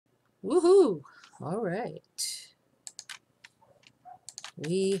Woohoo! All right.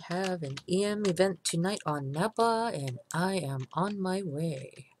 We have an EM event tonight on Napa, and I am on my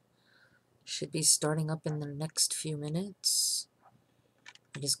way. Should be starting up in the next few minutes.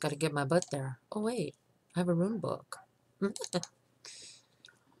 I just gotta get my butt there. Oh wait, I have a rune book.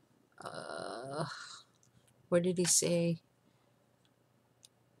 uh, where did he say?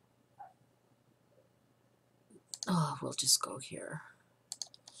 Oh, we'll just go here.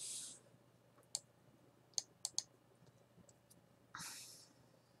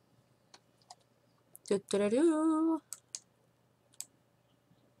 Do-do-do-do.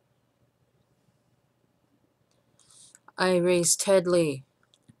 I raised Tedley.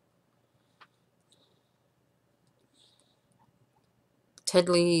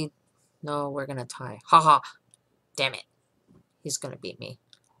 Tedley. No, we're gonna tie. Haha. Damn it. He's gonna beat me.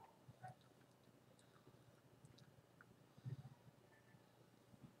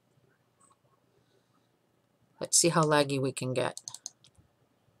 Let's see how laggy we can get.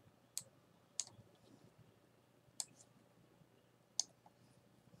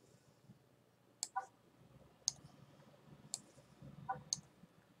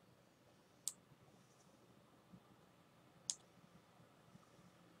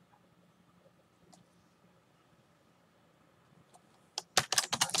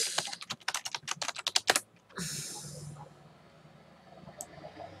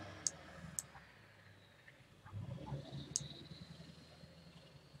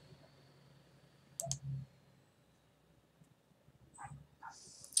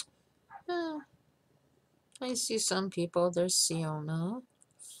 I see some people. There's Siona.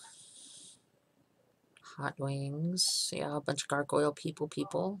 Hot Wings. Yeah, a bunch of gargoyle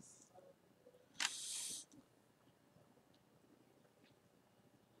people.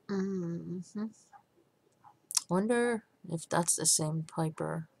 Wonder if that's the same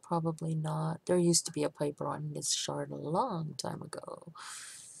Piper. Probably not. There used to be a Piper on this shard a long time ago.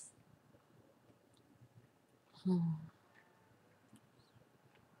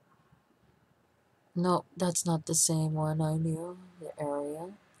 No, that's not the same one I knew. The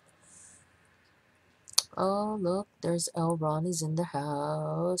area. Oh, look, there's Elron. He's in the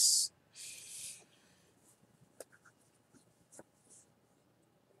house.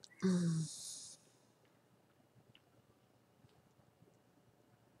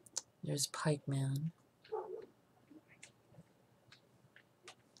 There's Pikeman.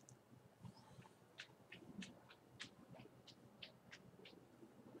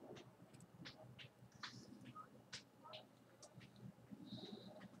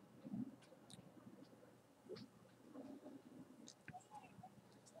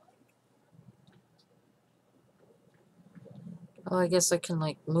 Oh, I guess I can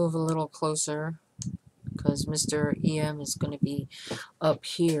like move a little closer because Mr. EM is going to be up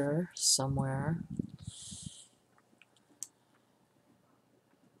here somewhere.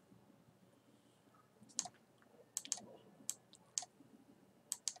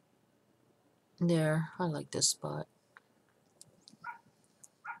 There, I like this spot.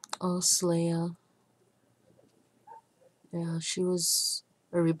 Oh, Slaya. Yeah, she was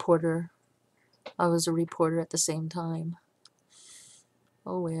a reporter. I was a reporter at the same time.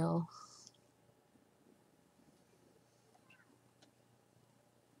 Oh well.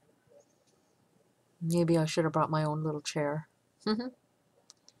 Maybe I should have brought my own little chair.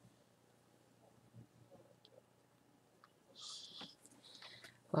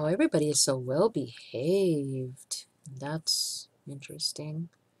 Wow, everybody is so well behaved. That's interesting.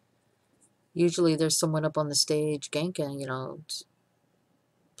 Usually there's someone up on the stage ganking, you know,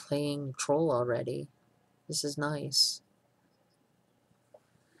 playing troll already. This is nice.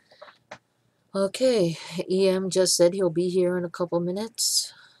 Okay, EM just said he'll be here in a couple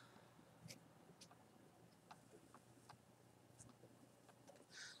minutes.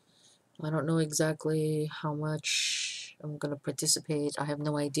 I don't know exactly how much I'm going to participate. I have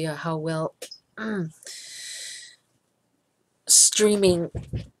no idea how well streaming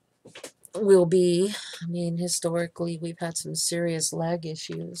will be. I mean, historically, we've had some serious lag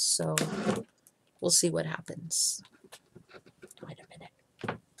issues, so we'll see what happens. Wait a minute.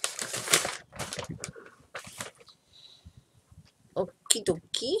 Okie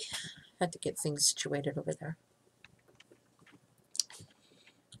dokie. Had to get things situated over there.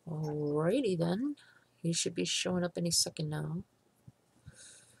 Alrighty then. He should be showing up any second now.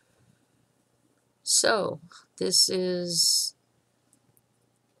 So, this is...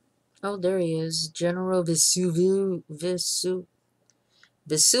 Oh, there he is. General Vesuvius.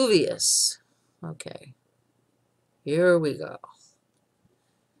 Okay. Here we go.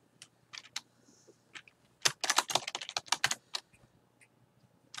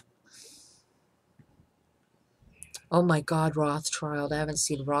 Oh my God, Rothschild. I haven't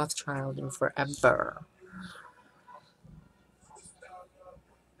seen Rothschild in forever.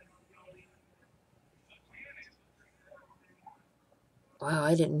 Wow,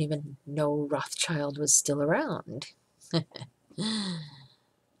 I didn't even know Rothschild was still around.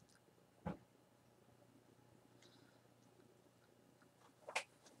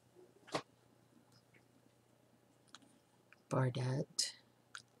 Bardet.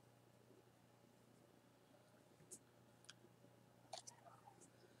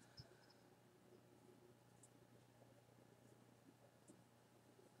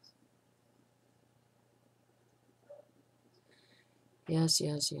 Yes,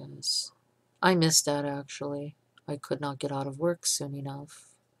 yes, yes. I missed that actually. I could not get out of work soon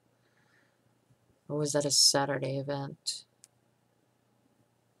enough. Or was that a Saturday event?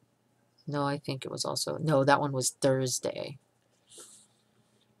 No, I think it was also... No, that one was Thursday.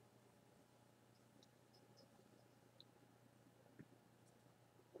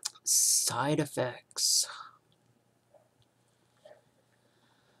 Side effects.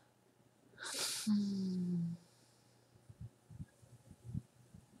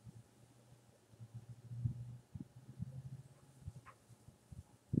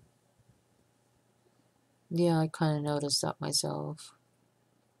 Yeah, I kind of noticed that myself.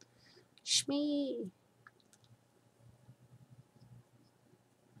 Shmee.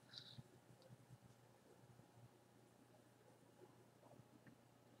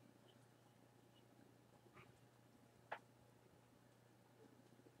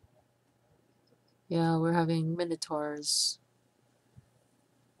 Yeah, we're having minotaurs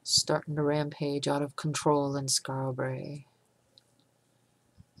starting to rampage out of control in Scarborough.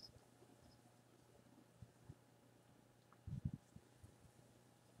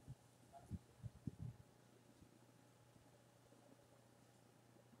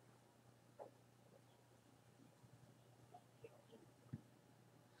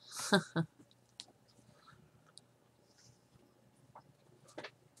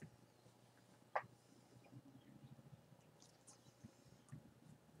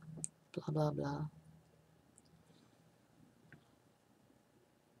 Blah, blah, blah.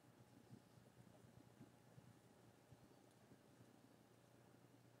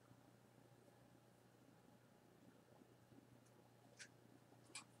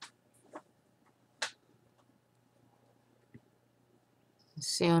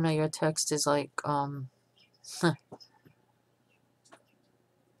 Siona, your text is like,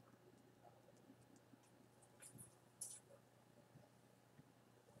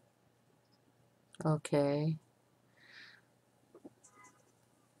 okay.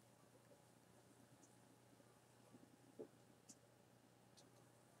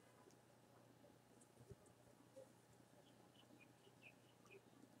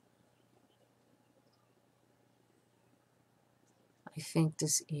 I think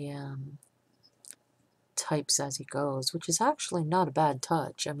this EM types as he goes, which is actually not a bad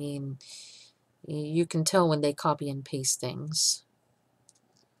touch. I mean, you can tell when they copy and paste things.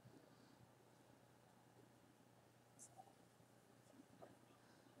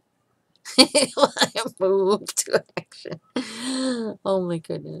 I moved to action. Oh my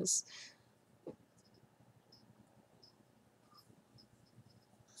goodness.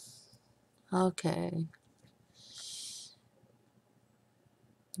 Okay.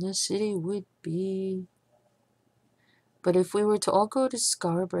 The city would be... But if we were to all go to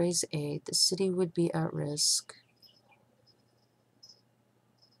Scarborough's aid, the city would be at risk.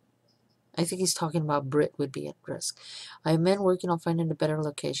 I think he's talking about Brit would be at risk. I have men working on finding a better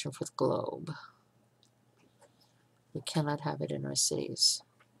location for the globe. We cannot have it in our cities.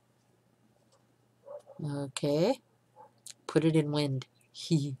 Okay. Put it in wind.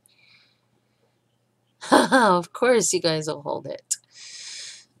 Of course you guys will hold it.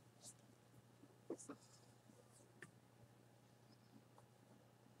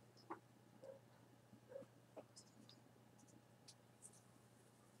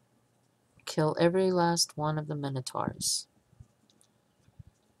 Kill every last one of the minotaurs.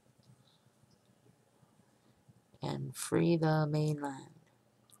 And free the mainland.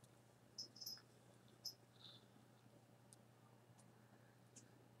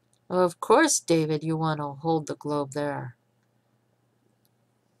 Well, of course, David, you want to hold the globe there.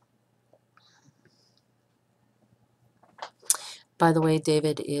 By the way,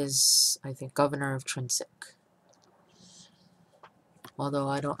 David is, I think, governor of Trinsic.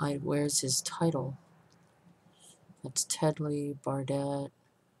 Although where's his title? It's Tedley, Bardet.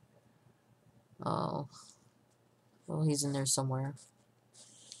 Oh. Well, he's in there somewhere.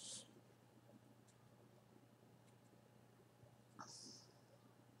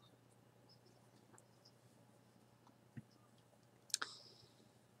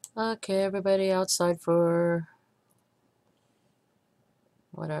 Okay, everybody outside for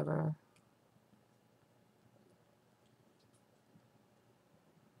whatever.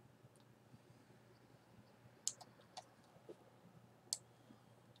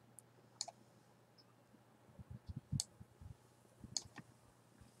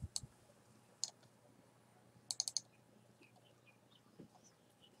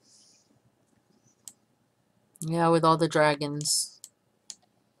 Yeah, with all the dragons.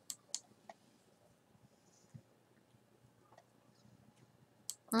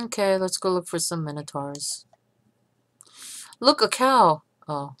 Okay, let's go look for some minotaurs. Look, a cow!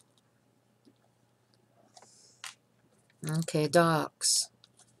 Oh. Okay, docks.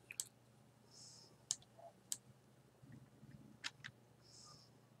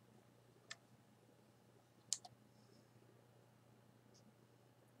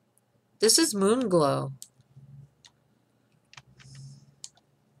 This is Moonglow.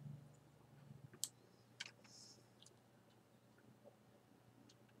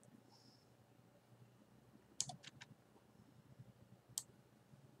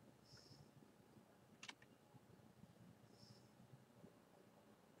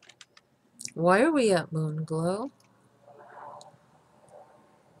 Why are we at Moonglow?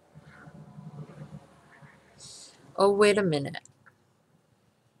 Oh, wait a minute.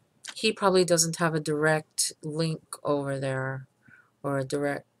 He probably doesn't have a direct link over there, or a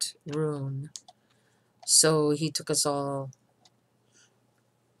direct rune. So he took us all.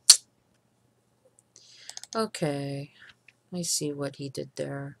 Okay, I see what he did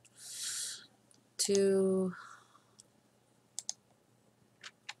there. Two.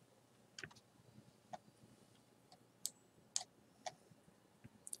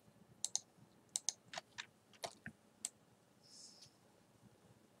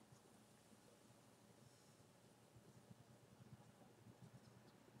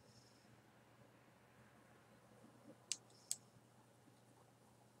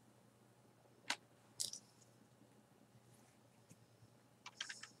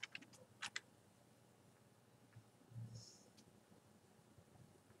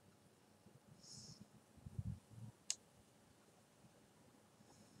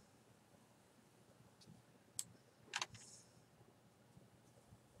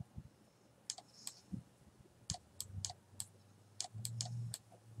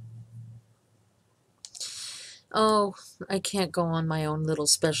 Oh, I can't go on my own little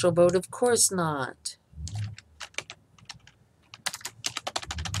special boat. Of course not.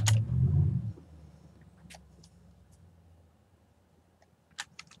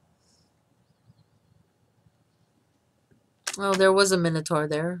 Oh, there was a minotaur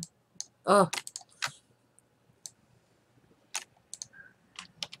there. Oh,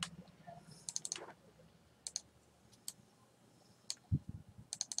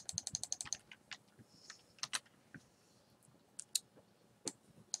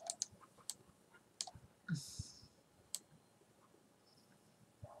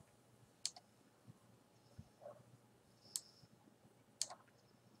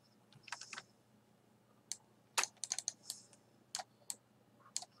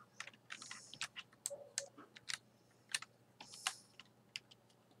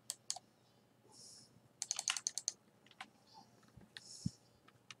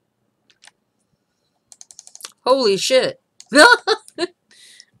 holy shit.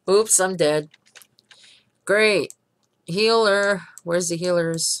 Oops, I'm dead. Great. Healer. Where's the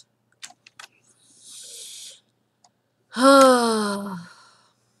healers? I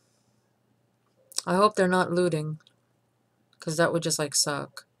hope they're not looting, because that would just like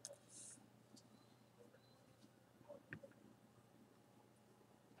suck.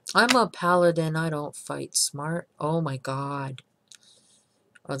 I'm a paladin. I don't fight smart. Oh my god.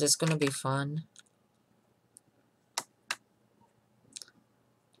 Oh, this is gonna be fun.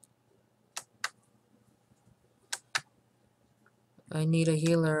 I need a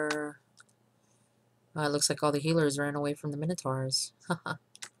healer. It looks like all the healers ran away from the minotaurs. Haha.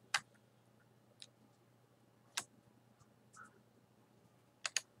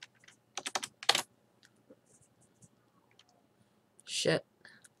 Shit.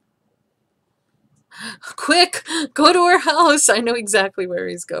 Quick! Go to her house! I know exactly where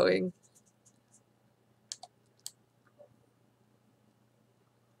he's going.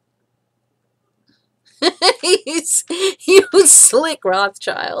 You slick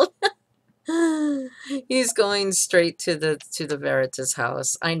Rothschild. He's going straight to the Veritas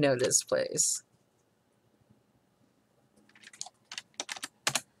house. I know this place.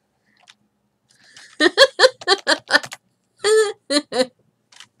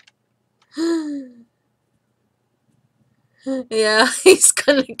 Yeah, he's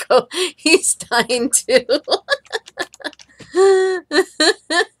gonna go. He's dying too.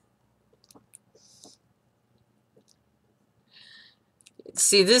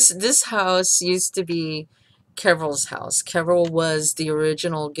 See, this house used to be Carol's house. Carol was the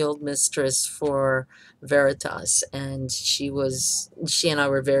original guild mistress for Veritas, and she and I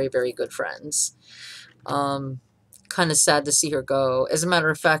were very, very good friends. Um, kind of sad to see her go. As a matter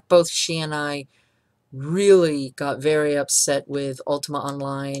of fact, both she and I really got very upset with Ultima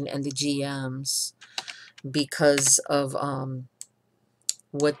Online and the GMs because of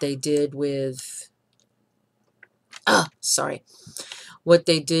what they did with sorry, what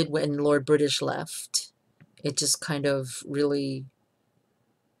they did when Lord British left. It just kind of really,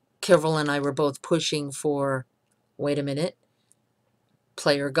 Kirill and I were both pushing for, wait a minute,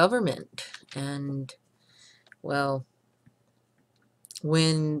 player government. And, well,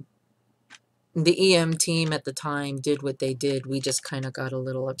 when the EM team at the time did what they did, we just kind of got a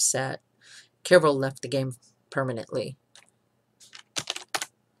little upset. Kirill left the game permanently.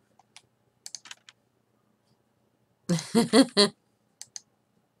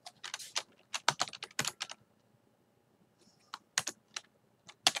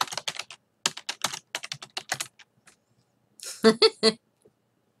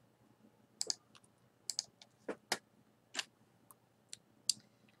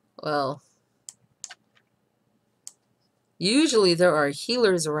 Well, usually there are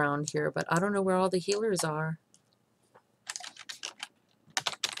healers around here, but I don't know where all the healers are.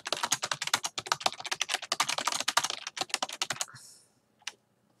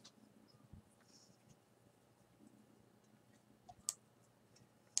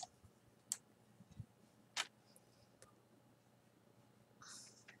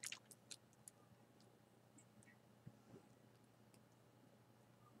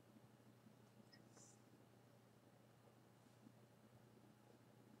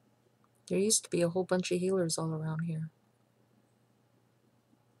 There used to be a whole bunch of healers all around here.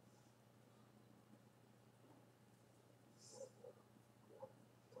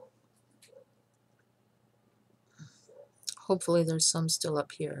 Hopefully there's some still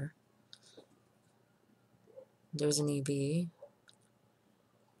up here. There's an EV.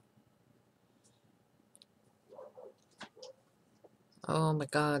 Oh my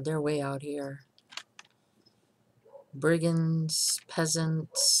god, they're way out here. Brigands,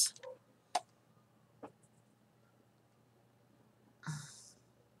 peasants.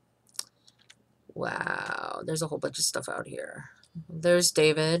 Wow, there's a whole bunch of stuff out here. There's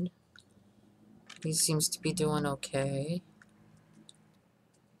David. He seems to be doing okay.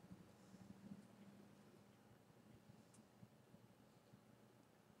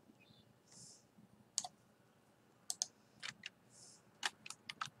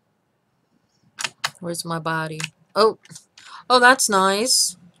 Where's my body? Oh, oh, that's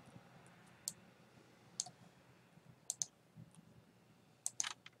nice.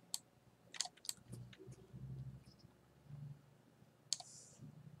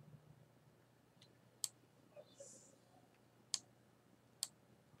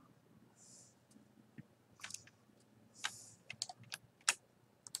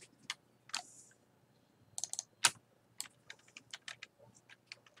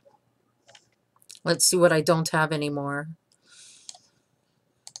 Let's see what I don't have anymore.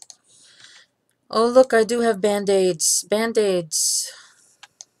 Oh, look, I do have band-aids. Band-aids.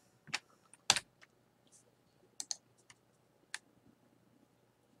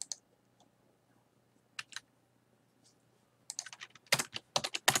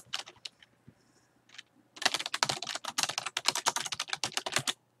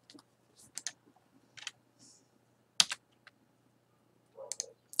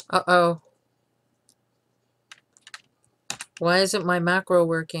 Uh-oh. Why isn't my macro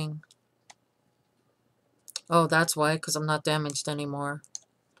working? Oh, that's why, because I'm not damaged anymore.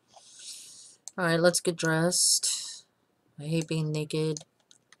 Alright, let's get dressed. I hate being naked.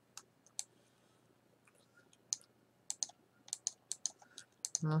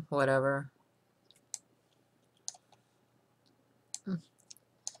 Whatever.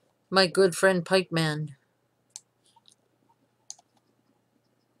 My good friend Pikeman.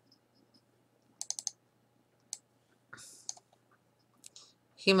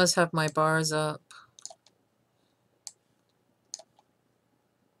 He must have my bars up.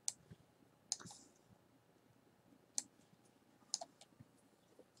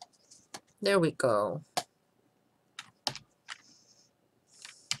 There we go.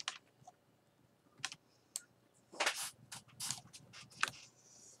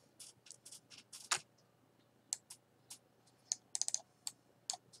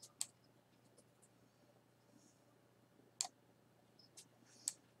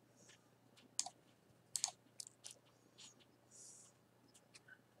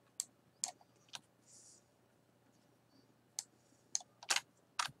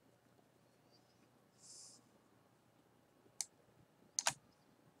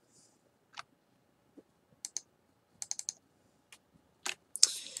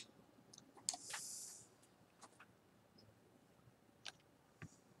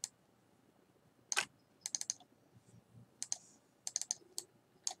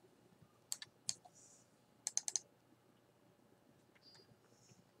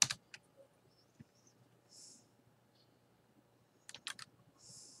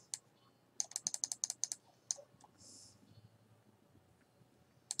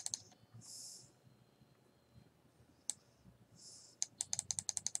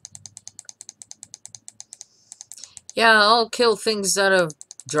 Yeah, I'll kill things that have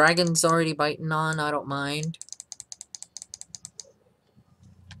dragons already biting on. I don't mind.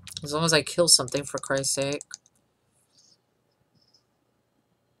 As long as I kill something, for Christ's sake.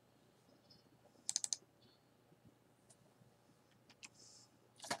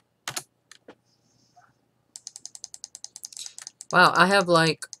 Wow, I have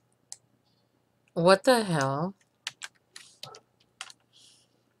like... What the hell?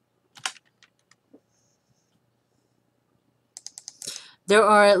 There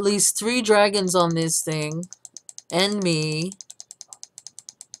are at least 3 dragons on this thing. And me.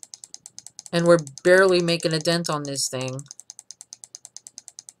 And we're barely making a dent on this thing.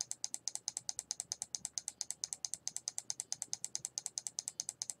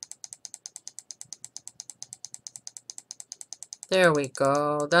 There we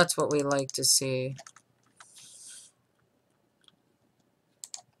go. That's what we like to see.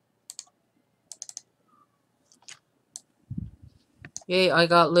 Yay, I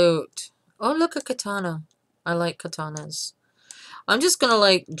got loot. Oh, look, a katana. I like katanas. I'm just gonna,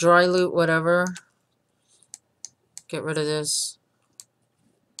 like, dry loot whatever. Get rid of this.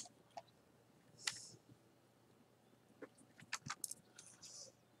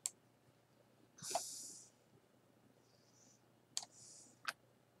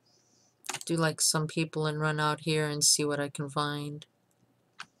 Do like some people and run out here and see what I can find.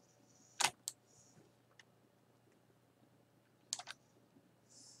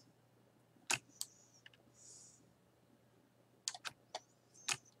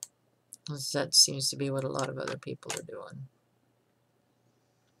 That seems to be what a lot of other people are doing.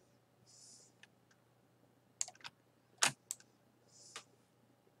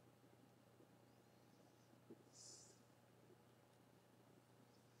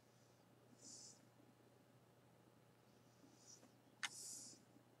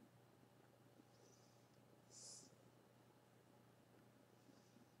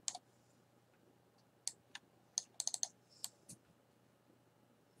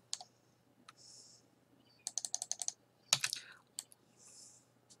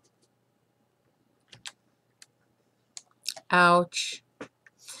 Ouch.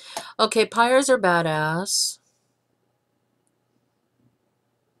 Okay, pyres are badass.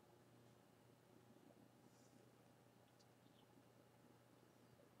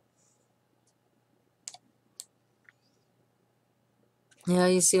 Yeah,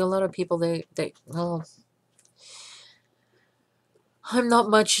 you see a lot of people, well, I'm not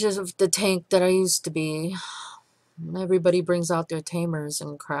much of the tank that I used to be. Everybody brings out their tamers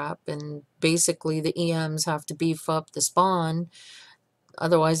and crap, and basically the EMs have to beef up the spawn.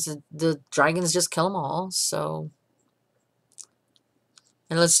 Otherwise, the dragons just kill them all, so...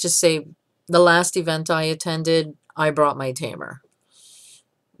 And let's just say, the last event I attended, I brought my tamer.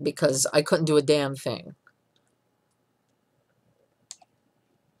 Because I couldn't do a damn thing.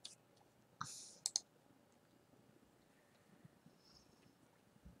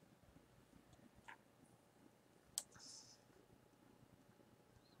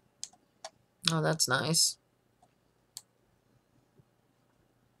 Oh, that's nice.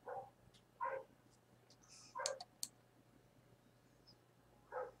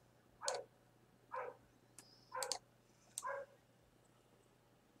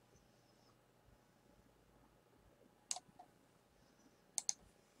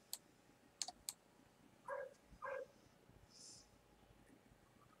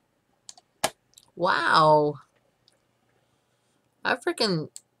 Wow. I freaking...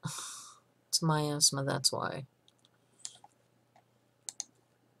 It's my asthma, that's why.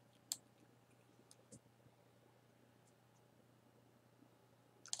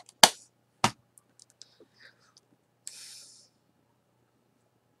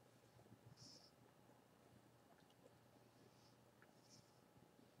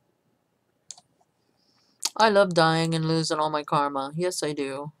 I love dying and losing all my karma. Yes, I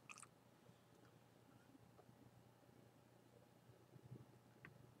do.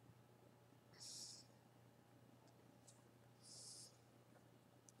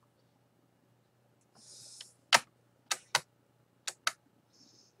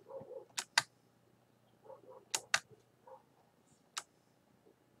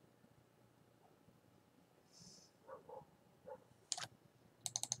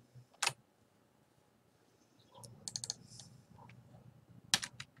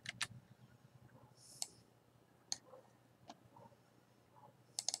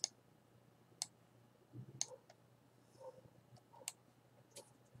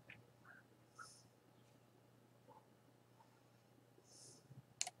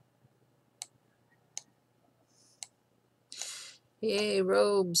 Yay,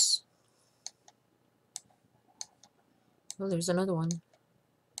 robes. Oh, there's another one.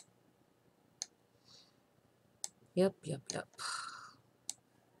 Yep.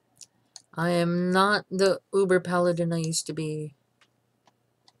 I am not the uber paladin I used to be.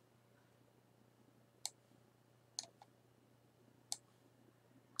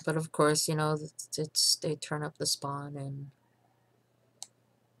 But of course, you know, they turn up the spawn, and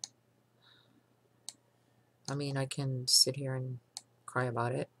I mean, I can sit here and cry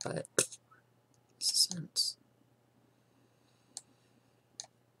about it, but it's a sense.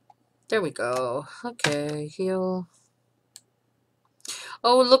 There we go. Okay, heal.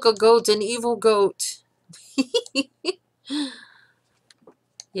 Oh, look, a goat, an evil goat.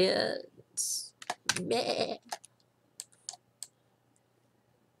 Yes. Meh.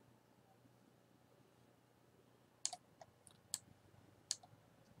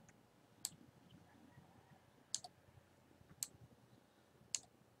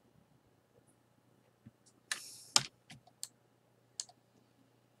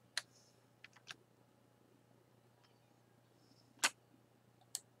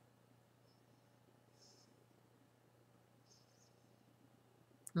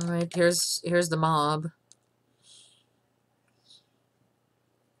 All right, here's the mob.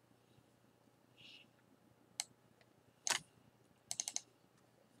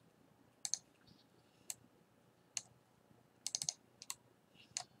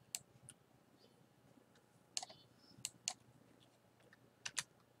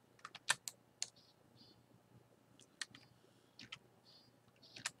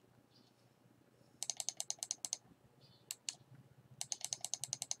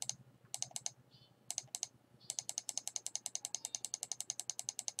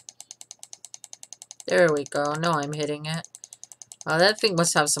 There we go. No, I'm hitting it. That thing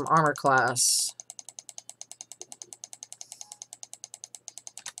must have some armor class.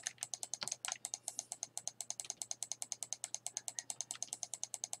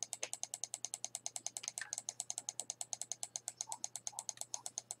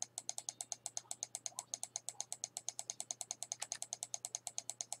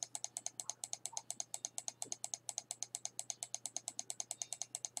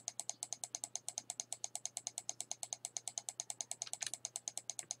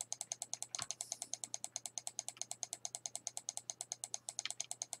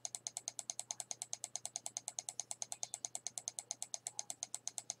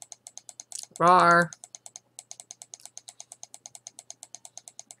 Rawr.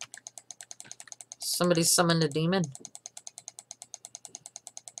 Somebody summoned a demon?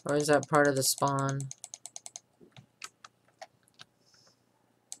 Or is that part of the spawn?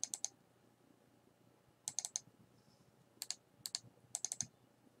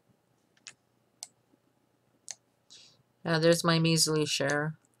 Yeah, there's my measly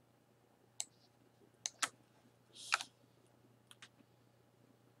share.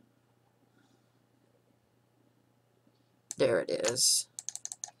 There it is.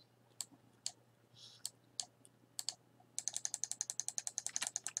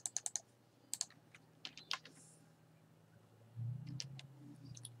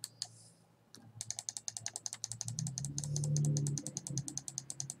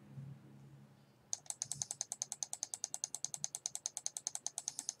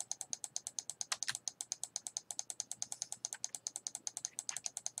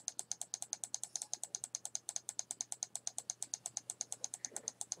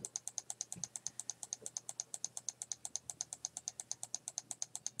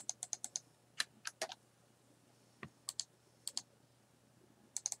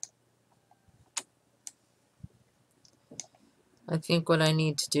 I think what I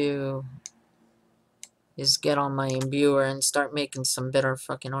need to do is get on my imbuer and start making some better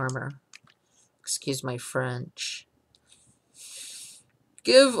fucking armor. Excuse my French.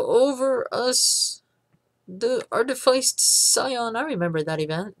 Give over us the artificed scion. I remember that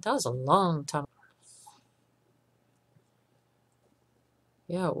event. That was a long time.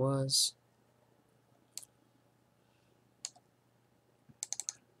 Yeah, it was.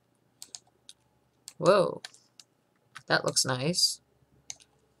 Whoa. That looks nice.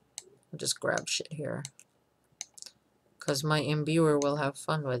 I'll just grab shit here, because my imbuer will have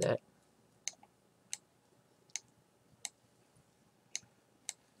fun with it.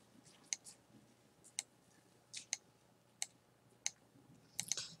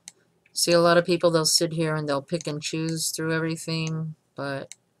 See, a lot of people, they'll sit here and they'll pick and choose through everything,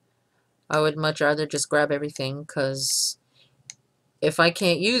 but I would much rather just grab everything, because if I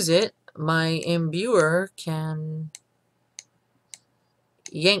can't use it, my imbuer can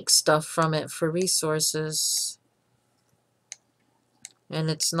yank stuff from it for resources. And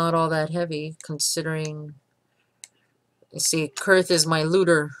it's not all that heavy, considering You see, Kirth is my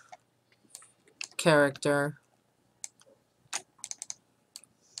looter character.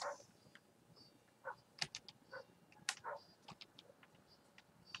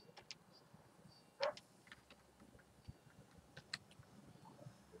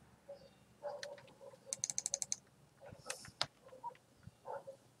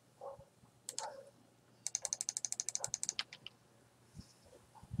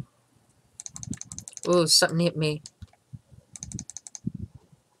 Ooh, something hit me.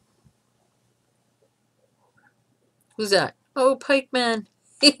 Who's that? Oh, Pikeman.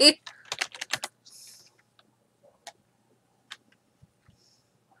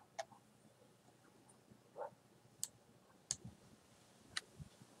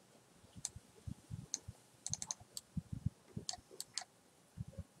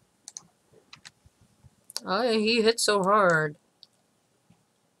 Oh, he hit so hard.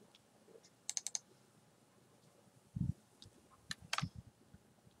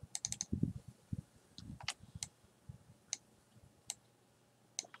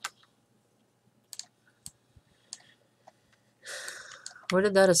 Where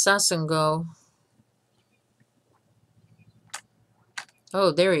did that assassin go?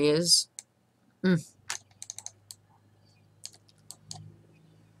 Oh, there he is. Mm.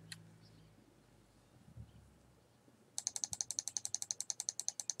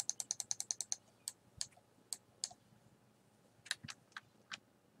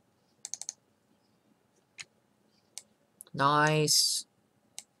 Nice.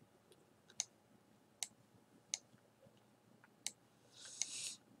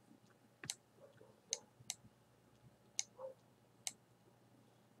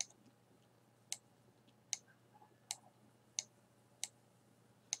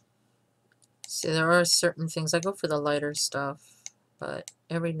 See, there are certain things. I go for the lighter stuff, but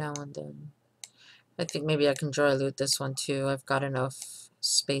every now and then. I think maybe I can dry loot this one too. I've got enough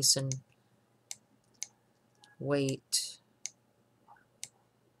space and weight.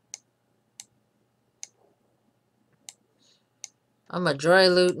 I'm a dry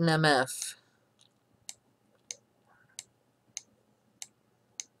loot and MF.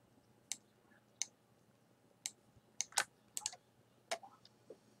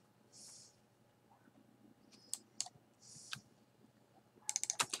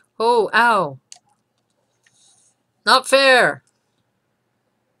 Oh, ow. Not fair.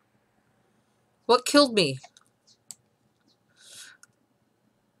 What killed me?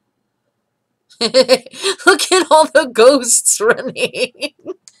 Look at all the ghosts running.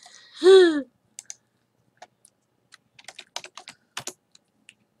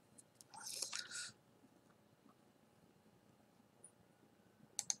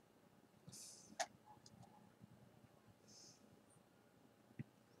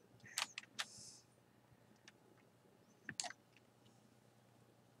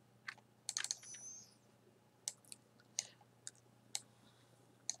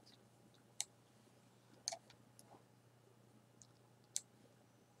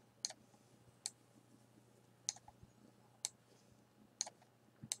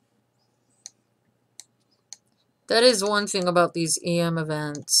 That is one thing about these EM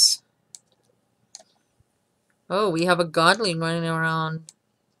events. Oh, we have a godling running around,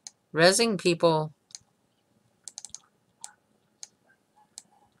 rezzing people.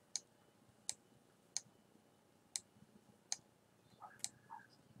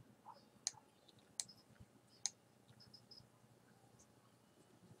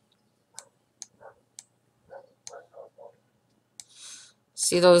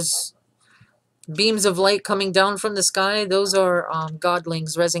 See those beams of light coming down from the sky? Those are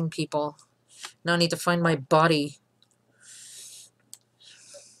godlings rezzing people. Now I need to find my body.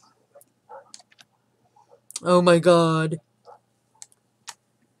 Oh my god.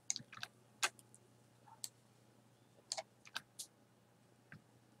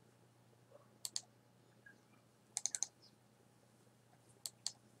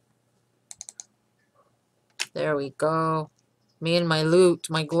 There we go. Me and my loot,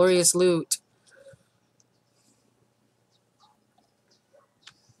 my glorious loot.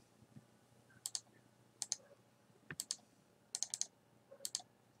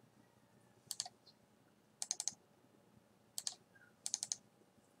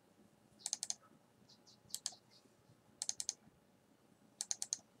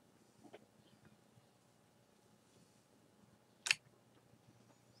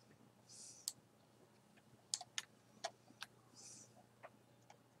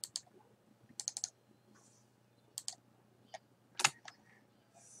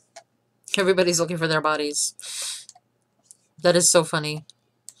 Everybody's looking for their bodies. That is so funny.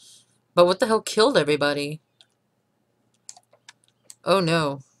 But what the hell killed everybody? Oh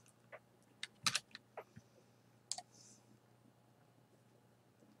no.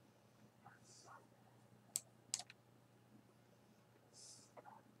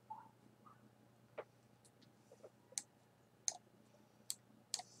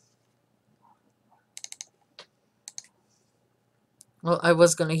 Well, I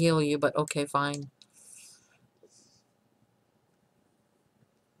was gonna heal you, but okay, fine.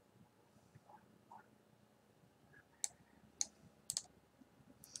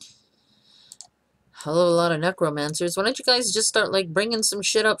 Hello, a lot of necromancers. Why don't you guys just start, like, bringing some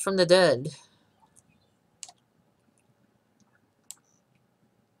shit up from the dead?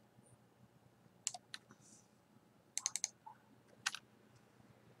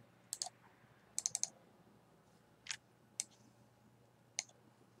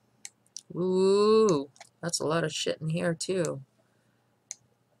 Ooh, that's a lot of shit in here, too.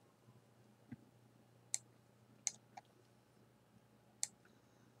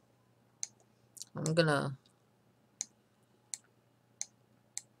 I'm gonna...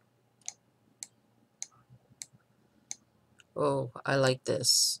 Oh, I like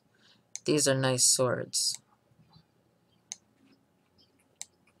this. These are nice swords.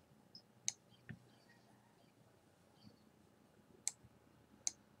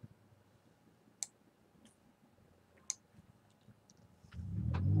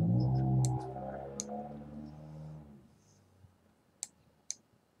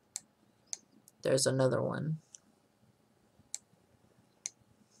 There's another one.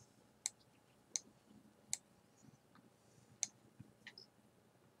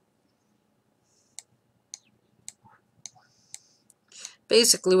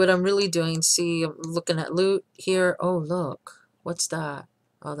 Basically, what I'm really doing, see, I'm looking at loot here. Oh, look. What's that?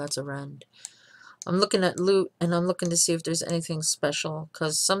 Oh, that's a rend. I'm looking at loot, and I'm looking to see if there's anything special,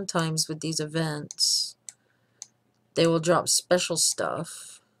 because sometimes with these events, they will drop special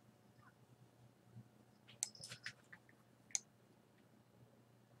stuff.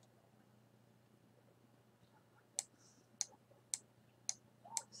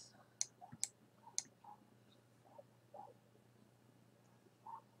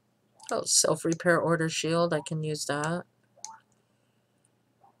 Oh, self-repair order shield. I can use that.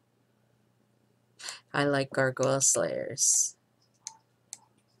 I like gargoyle slayers.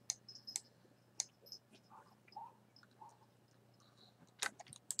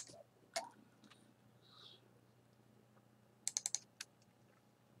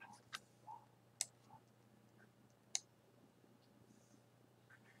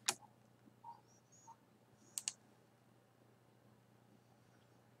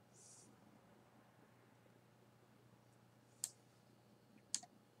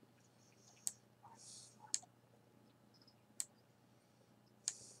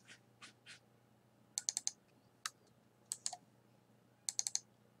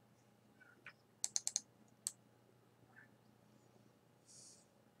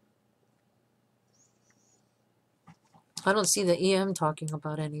 I don't see the EM talking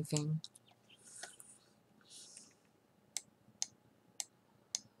about anything.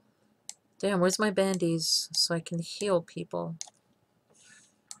 Damn, where's my bandies so I can heal people?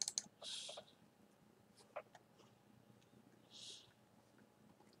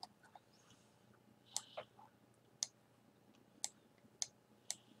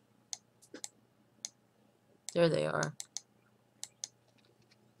 There they are.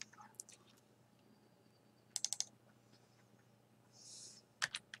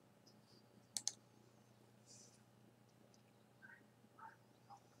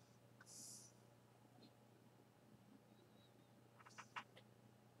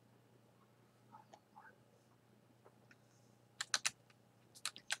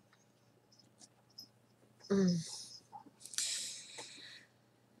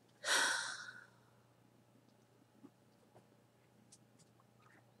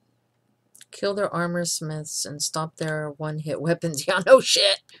 Kill their armor smiths and stop their one-hit weapons. Yeah, no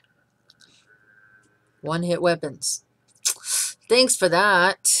shit. One-hit weapons. Thanks for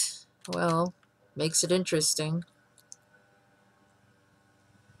that. Well, makes it interesting.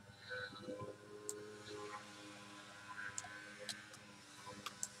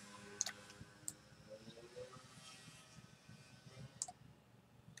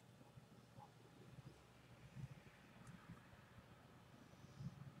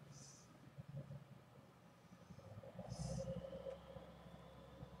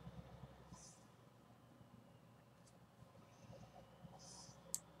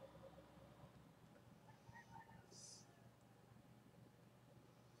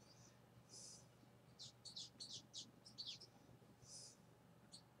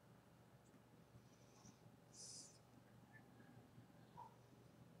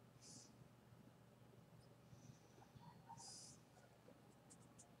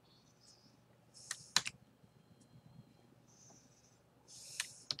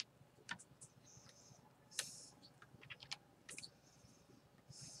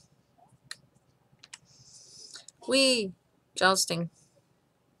 Whee! Jousting.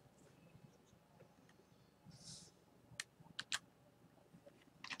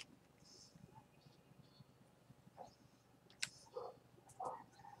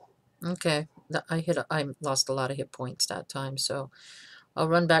 Okay, I lost a lot of hit points that time, so I'll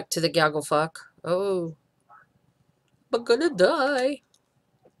run back to the gaggle fuck. Oh, I'm gonna die.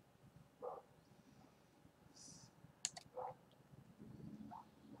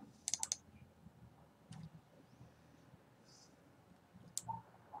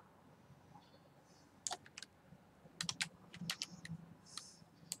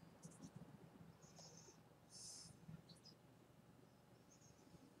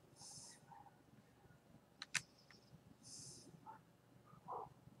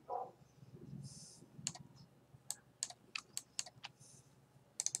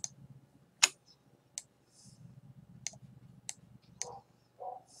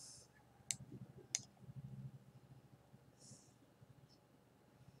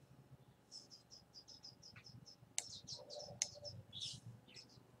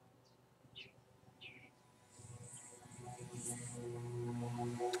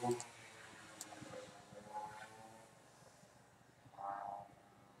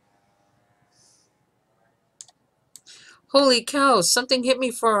 Holy cow! Something hit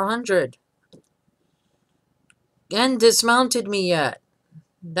me for 100 and dismounted me yet.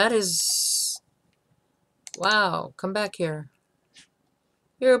 That is wow. Come back here.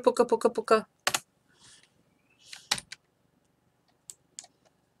 Here, puka puka puka.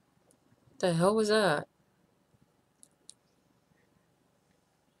 The hell was that?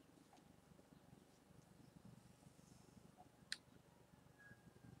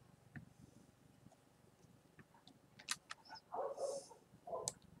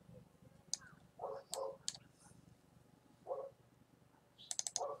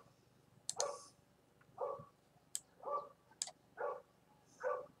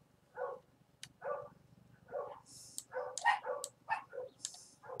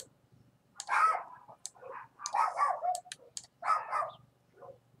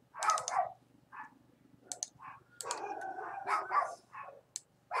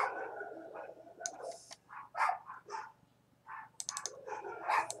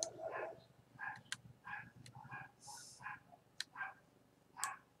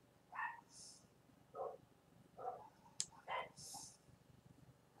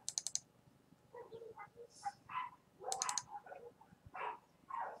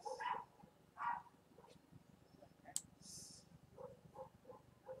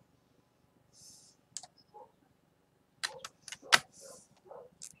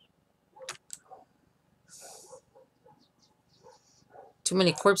 Too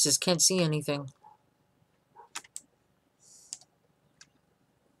many corpses, can't see anything.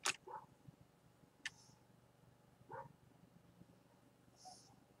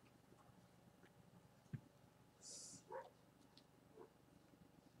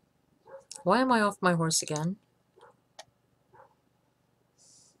 Why am I off my horse again?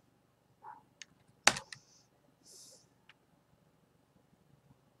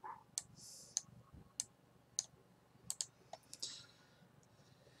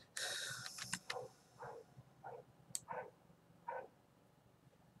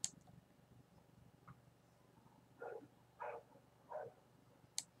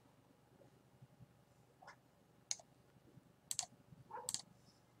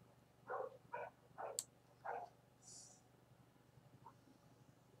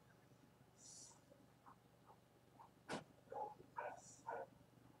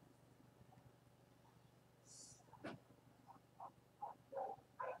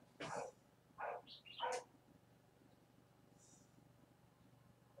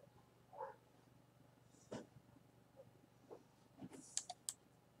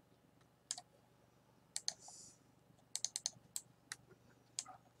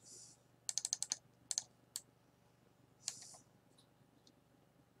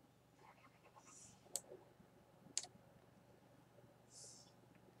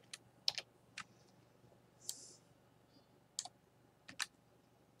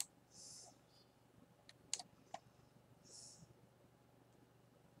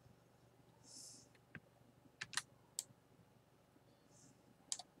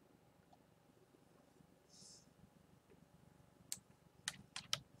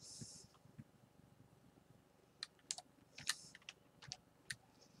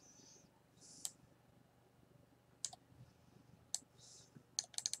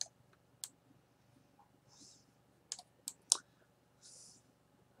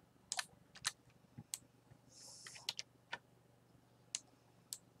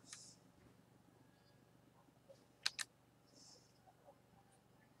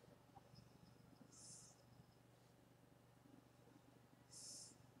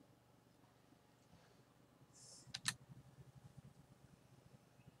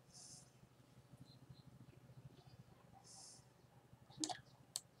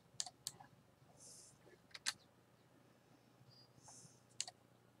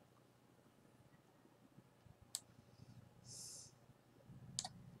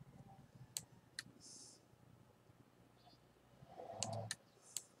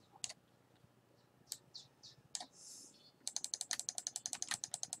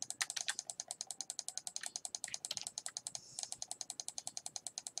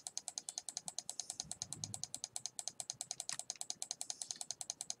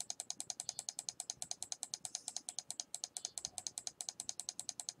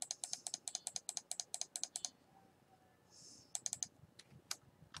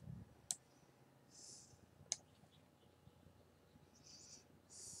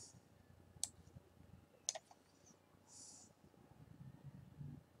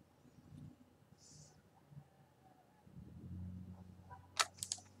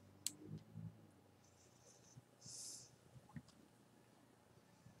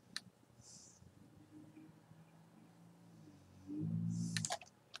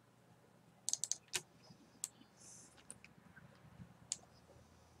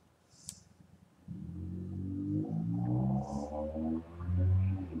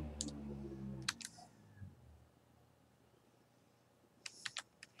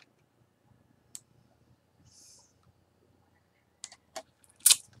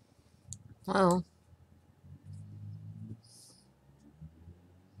 Well,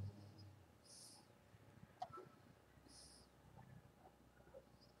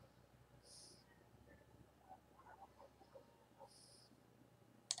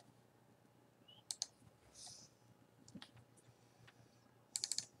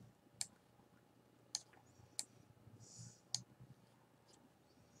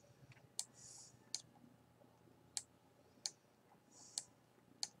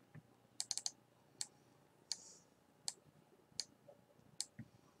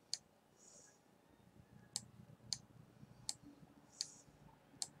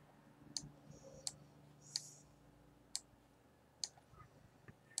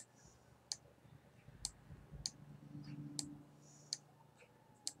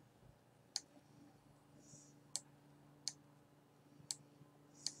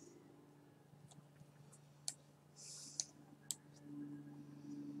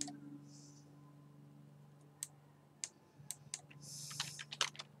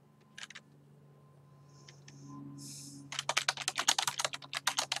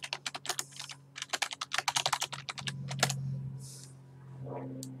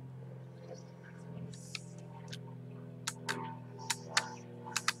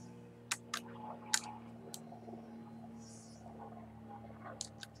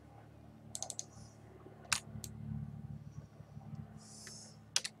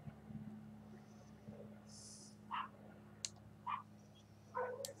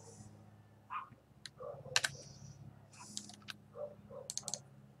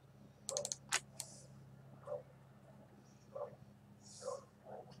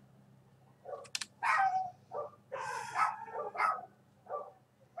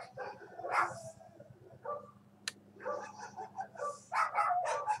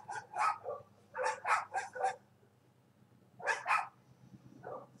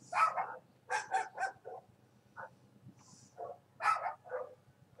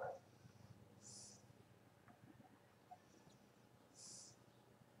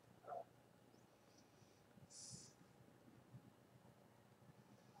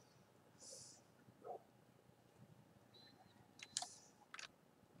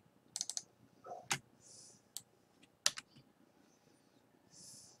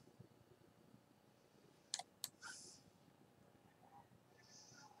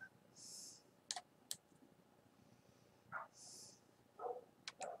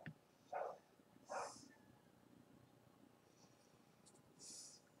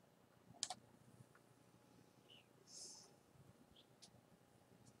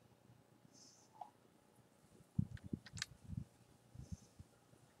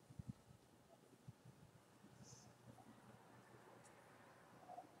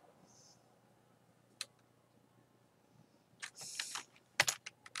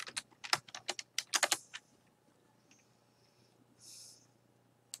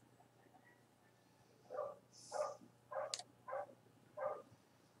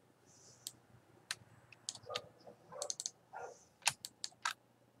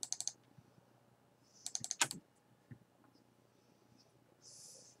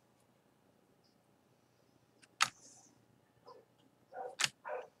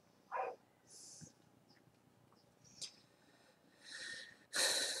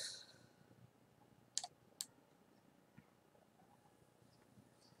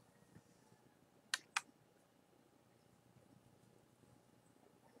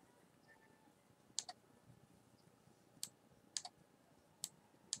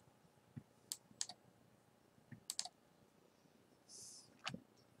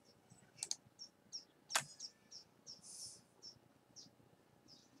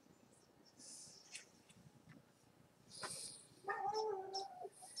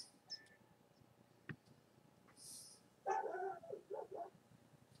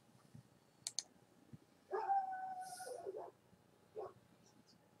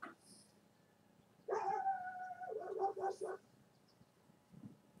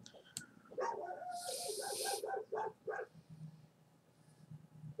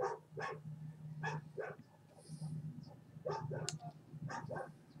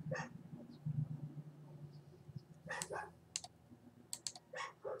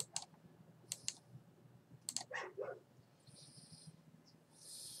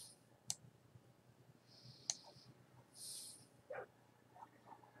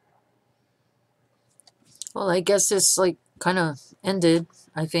 well, I guess this like kind of ended.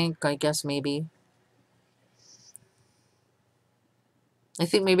 I think. I guess maybe. I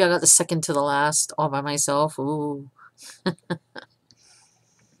think maybe I got the second to the last all by myself. Ooh.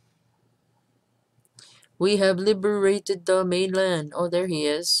 We have liberated the mainland. Oh, there he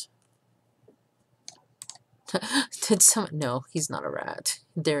is. Did someone? No, he's not a rat.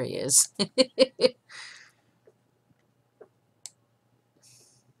 There he is.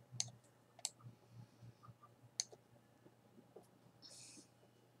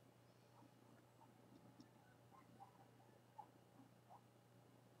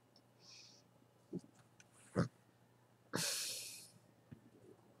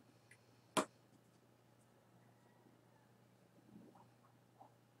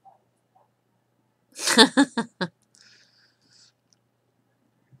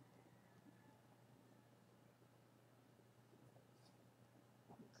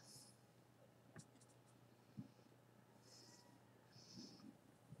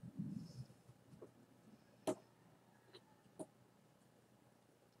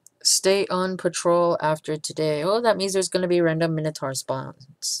 Stay on patrol after today. Oh, that means there's going to be random Minotaur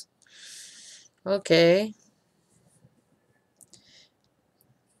spawns. Okay.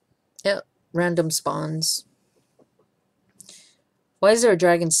 Yep, random spawns. Why is there a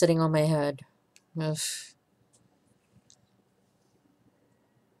dragon sitting on my head? Ugh.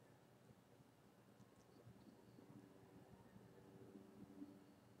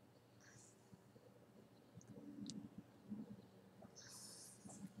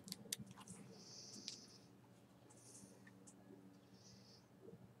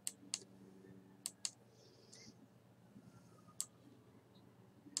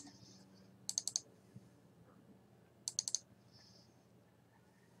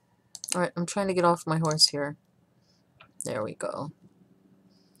 Alright, I'm trying to get off my horse here. There we go.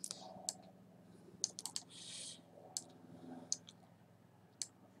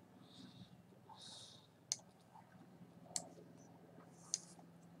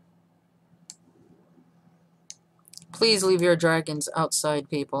 Please leave your dragons outside,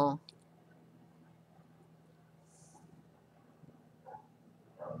 people.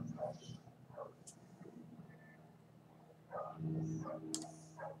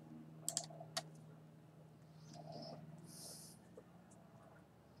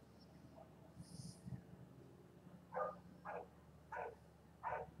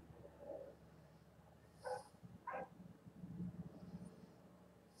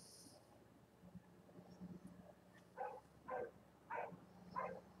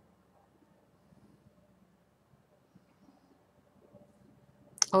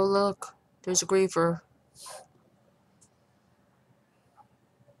 Oh, look. There's a griever.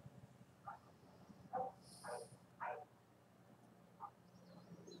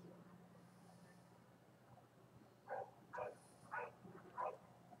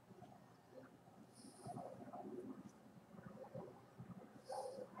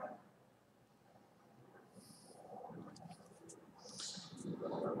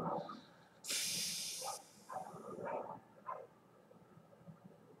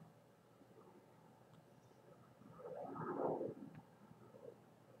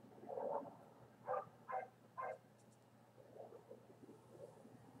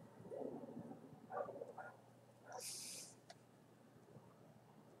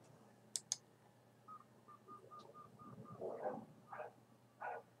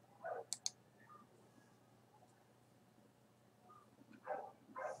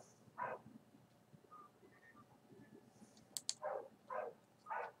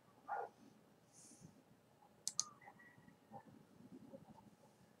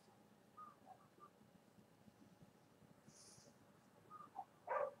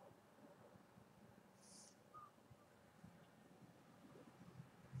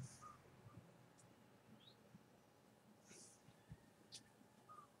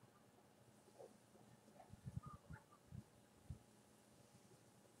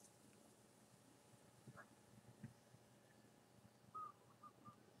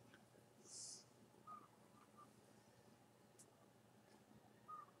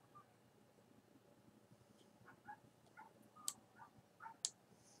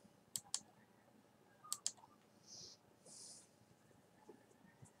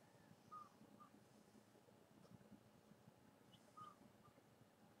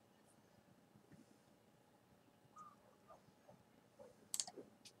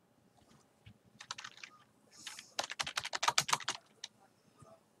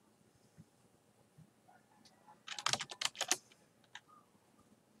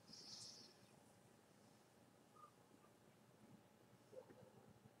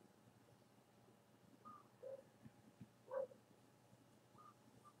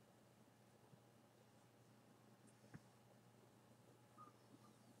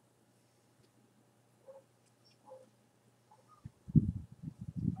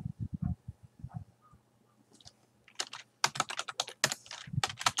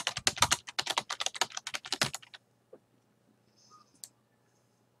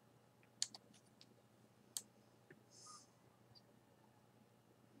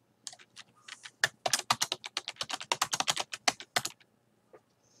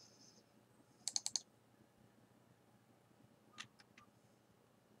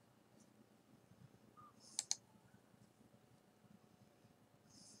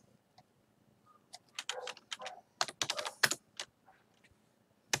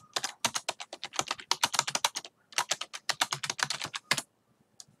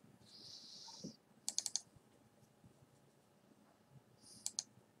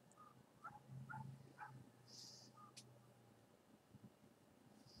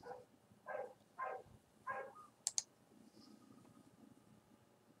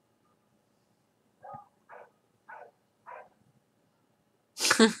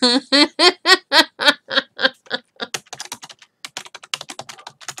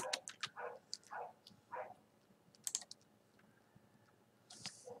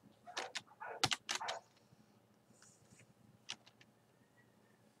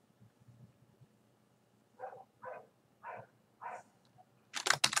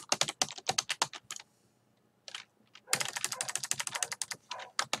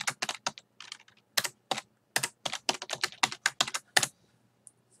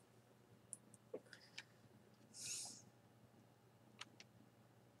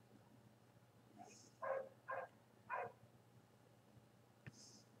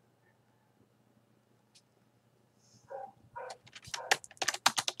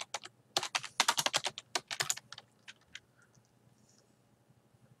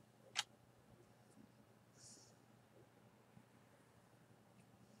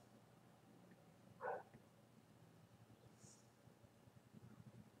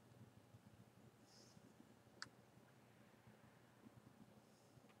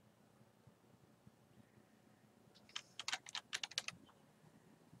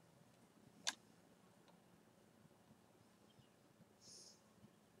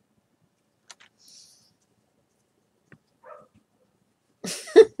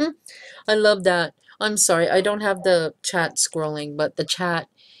 I love that. I'm sorry, I don't have the chat scrolling, but the chat,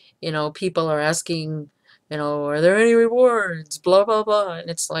 people are asking, are there any rewards? Blah, blah, blah. And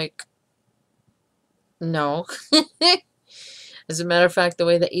it's like, no. As a matter of fact, the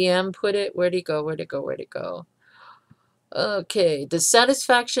way the EM put it, where'd he go? Where'd it go? Where'd it go? Okay, the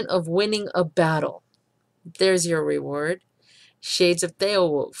satisfaction of winning a battle. There's your reward. Shades of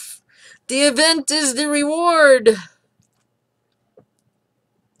Beowulf. The event is the reward.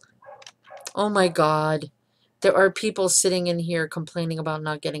 Oh my God. There are people sitting in here complaining about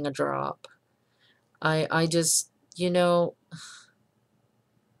not getting a drop. I just,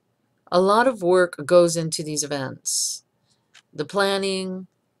 a lot of work goes into these events. The planning,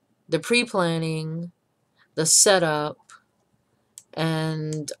 the pre-planning, the setup,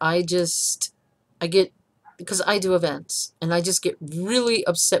 and I get, because I do events, and I just get really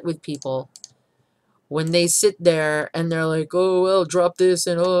upset with people when they sit there and they're like, oh, well, drop this,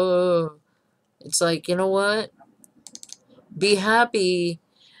 and oh. It's like, you know what? Be happy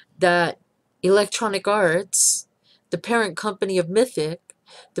that Electronic Arts, the parent company of Mythic,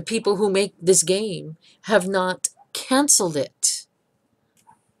 the people who make this game, have not canceled it.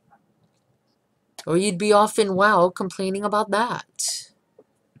 Or you'd be off in WoW complaining about that.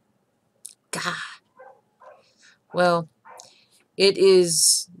 God. Well, it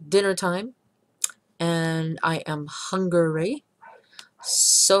is dinner time, and I am hungry.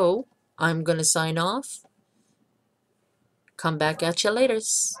 So I'm going to sign off. Come back at you later.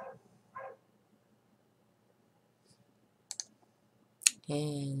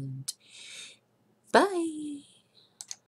 And bye.